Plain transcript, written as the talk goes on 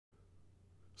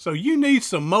So you need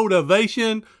some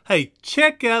motivation? Hey,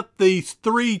 check out these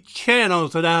 3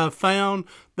 channels that I've found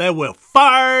that will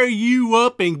fire you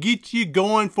up and get you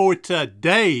going for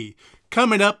today.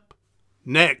 Coming up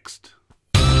next.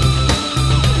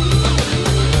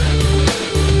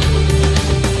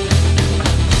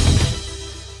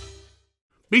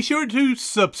 Be sure to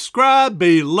subscribe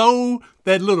below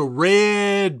that little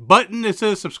red button that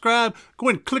says subscribe. Go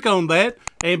ahead and click on that.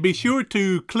 And be sure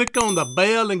to click on the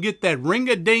bell and get that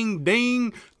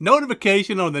ring-a-ding-ding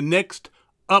notification on the next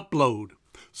upload.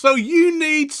 So you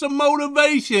need some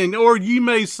motivation, or you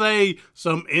may say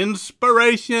some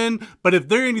inspiration. But if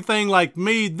they're anything like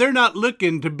me, they're not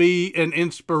looking to be an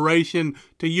inspiration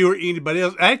to you or anybody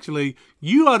else. Actually,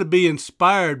 you ought to be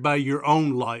inspired by your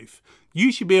own life.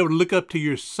 You should be able to look up to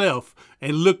yourself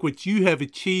and look what you have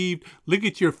achieved. Look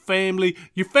at your family.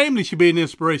 Your family should be an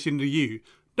inspiration to you.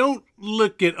 Don't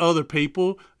look at other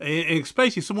people, and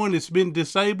especially someone that's been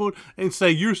disabled, and say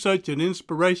you're such an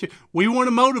inspiration. We want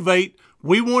to motivate.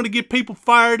 We want to get people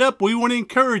fired up. We want to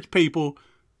encourage people.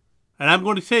 And I'm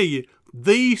going to tell you,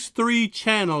 these 3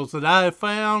 channels that I have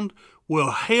found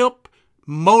will help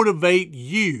motivate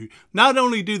you. Not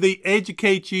only do they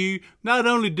educate you, not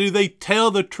only do they tell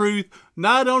the truth,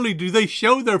 not only do they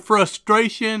show their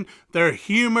frustration, their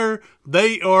humor,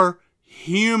 they are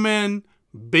human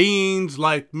beings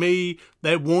like me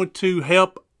that want to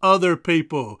help other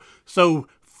people. So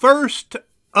first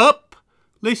up,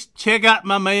 let's check out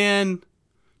my man,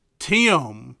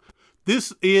 Tim.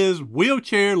 This is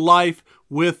Wheelchair Life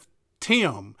with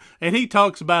Tim, and he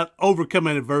talks about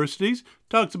overcoming adversities,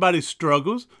 talks about his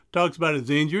struggles, talks about his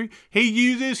injury. He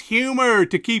uses humor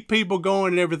to keep people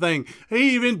going and everything.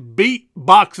 He even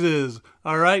beatboxes,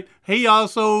 all right? He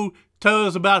also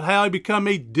tells about how he became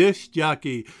a disc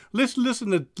jockey. Let's listen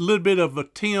to a little bit of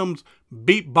Tim's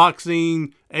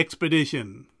beatboxing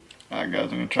expedition. All right,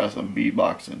 guys, I'm going to try some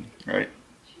beatboxing, right?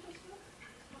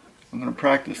 I'm going to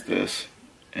practice this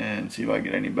and see if I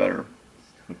get any better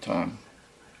with time.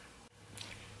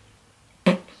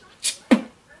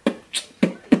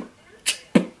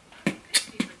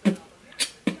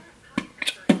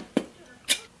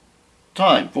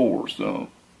 Time for some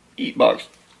beatbox.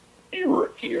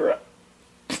 Here.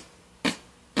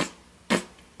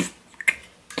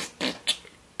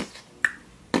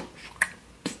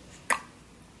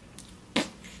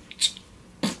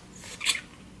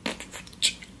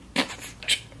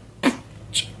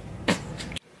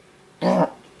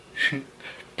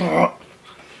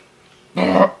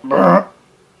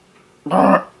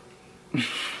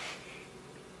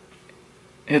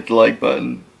 Hit the like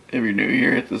button. If you're new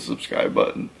here, hit the subscribe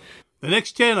button. The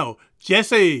next channel,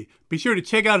 Jesi. Be sure to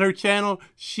check out her channel.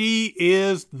 She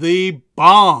is the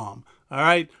bomb. All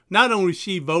right. Not only is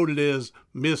she voted as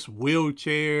Miss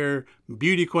Wheelchair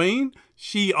Beauty Queen,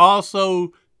 she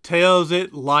also tells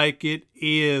it like it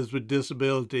is with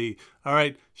disability. All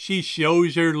right. She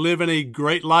shows her living a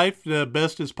great life the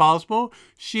best as possible.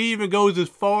 She even goes as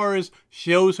far as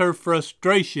shows her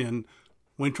frustration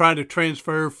when trying to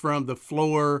transfer from the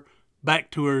floor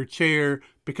back to her chair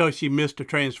because she missed a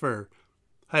transfer.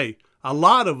 Hey, a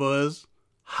lot of us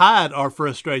hide our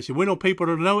frustration. We don't want people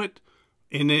to know it.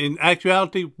 In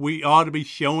actuality, we ought to be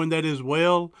showing that as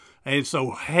well. And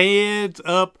so heads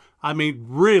up. I mean,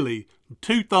 really,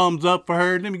 2 thumbs up for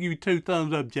her. Let me give you 2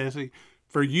 thumbs up, Jesi,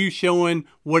 for you showing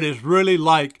what it's really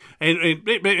like.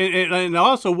 And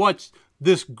also watch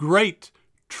this great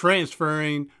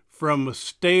transferring from a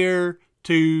stair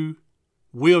to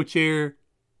wheelchair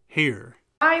here.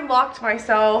 I locked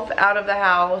myself out of the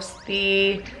house.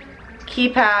 The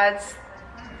keypads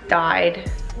died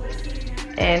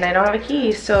and I don't have a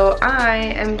key, so I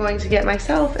am going to get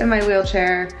myself in my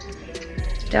wheelchair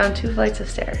down 2 flights of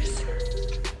stairs.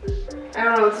 I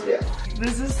don't know what to do.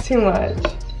 This is too much.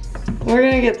 We're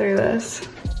gonna get through this.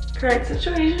 Correct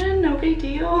situation, no big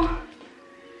deal.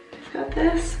 Got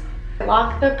this. I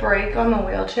locked the brake on the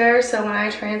wheelchair, so when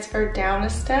I transfer down a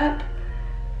step,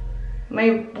 my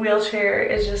wheelchair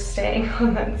is just staying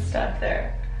on that step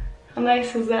there. How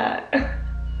nice is that?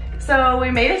 So we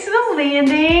made it to the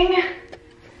landing.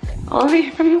 All the way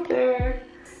from up there.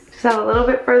 Just have a little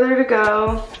bit further to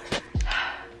go.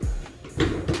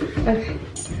 Okay.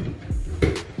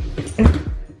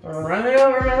 I'm running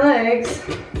over my legs.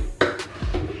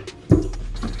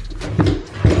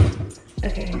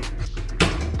 Okay.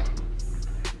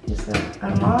 Just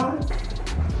unlock.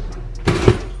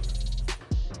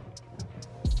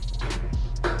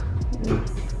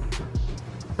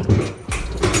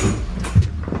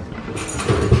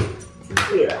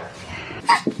 Yeah.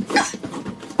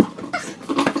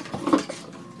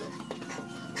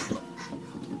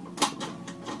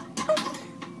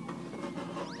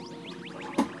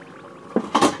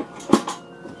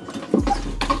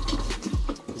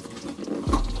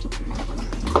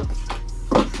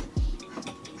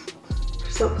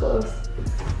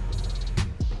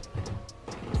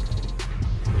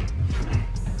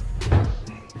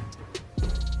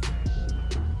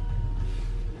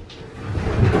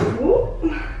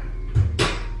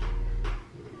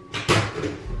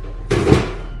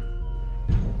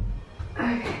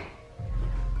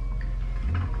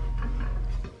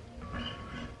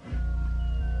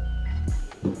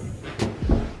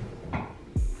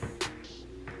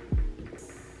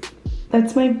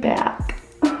 That's my back.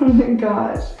 Oh my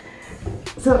gosh.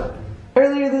 So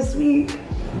earlier this week,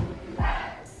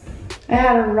 I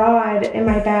had a rod in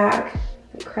my back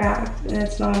that cracked and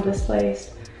it's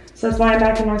non-displaced. So that's why I'm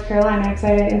back in North Carolina, because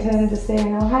I intended to stay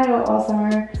in Ohio all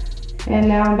summer. And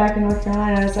now I'm back in North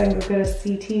Carolina, so I can go get a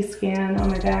CT scan on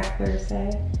my back Thursday.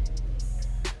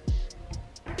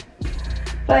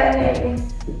 But hey,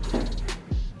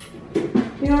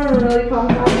 you know what I'm really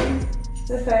pumped on?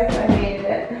 The fact I made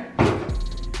it.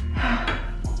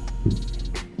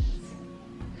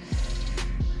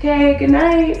 Okay, good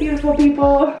night, beautiful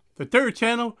people. The third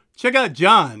channel, check out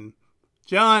John.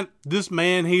 John, this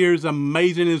man here is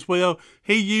amazing as well.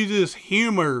 He uses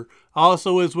humor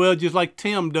also as well, just like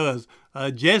Tim does.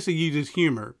 Jesse uses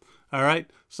humor, all right?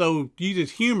 So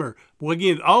uses humor. Well,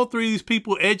 again, all three of these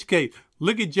people educate.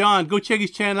 Look at John. Go check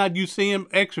his channel out. You see him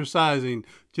exercising,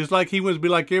 just like he wants to be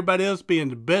like everybody else, being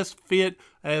the best fit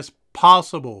as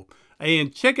possible.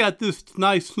 And check out this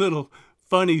nice little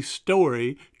funny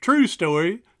story, true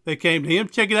story that came to him.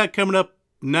 Check it out coming up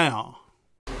now.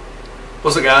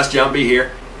 What's up guys, John B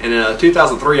here. In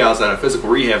 2003 I was at a physical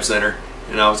rehab center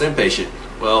and I was inpatient.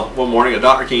 Well, one morning a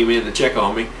doctor came in to check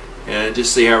on me and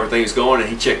just see how everything's going, and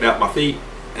he checked out my feet.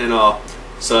 And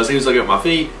so as he was looking at my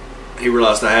feet, he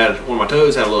realized I had one of my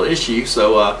toes had a little issue,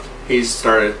 so he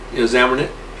started examining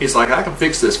it. He's like, I can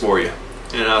fix this for you.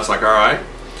 And I was like, all right.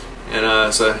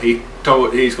 And so he told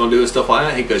what he's going to do and stuff like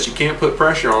that. He goes, you can't put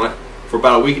pressure on it for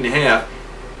about a week and a half,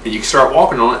 and you can start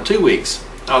walking on it in 2 weeks.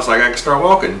 I was like, I can start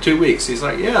walking in 2 weeks. He's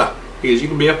like, yeah. He goes, you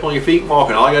can be up on your feet and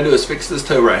walking. All you gotta do is fix this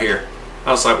toe right here.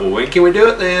 I was like, well, when can we do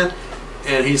it then?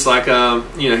 And he's like,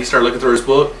 he started looking through his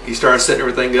book. He started setting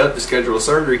everything up to schedule a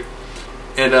surgery.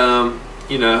 And,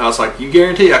 I was like, you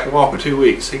guarantee I can walk in 2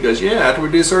 weeks? He goes, yeah, after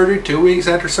we do surgery, 2 weeks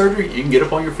after surgery, you can get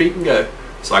up on your feet and go.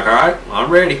 It's like, all right, well,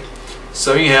 I'm ready.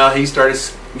 So anyhow, he started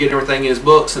getting everything in his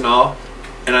books and all.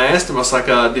 And I asked him, I was like,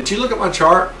 did you look at my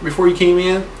chart before you came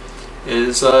in?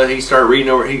 And so he started reading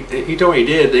over, he told me he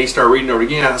did, then he started reading over it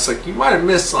again. I was like, you might have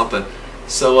missed something.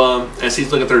 So as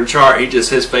he's looking through the chart,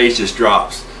 his face just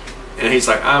drops. And he's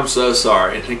like, I'm so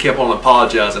sorry. And he kept on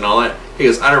apologizing and all that. He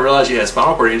goes, I didn't realize you had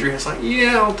spinal cord injury. I was like, yeah,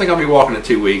 I don't think I'll be walking in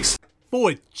 2 weeks.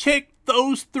 Boy, check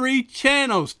those three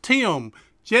channels. Tim,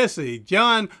 Jesse,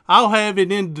 John, I'll have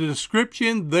it in the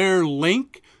description, their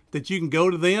link, that you can go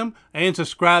to them and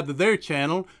subscribe to their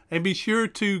channel. And be sure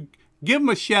to give them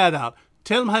a shout out.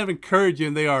 Tell them how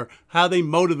encouraging they are, how they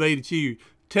motivated you.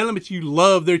 Tell them that you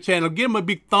love their channel. Give them a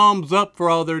big thumbs up for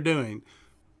all they're doing.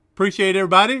 Appreciate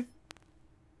everybody.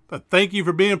 Thank you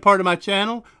for being part of my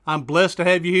channel. I'm blessed to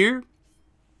have you here.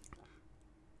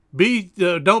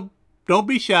 Don't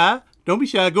be shy. Don't be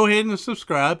shy. Go ahead and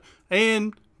subscribe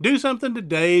and do something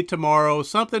today, tomorrow,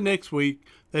 something next week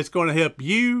that's going to help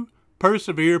you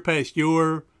persevere past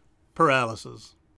your paralysis.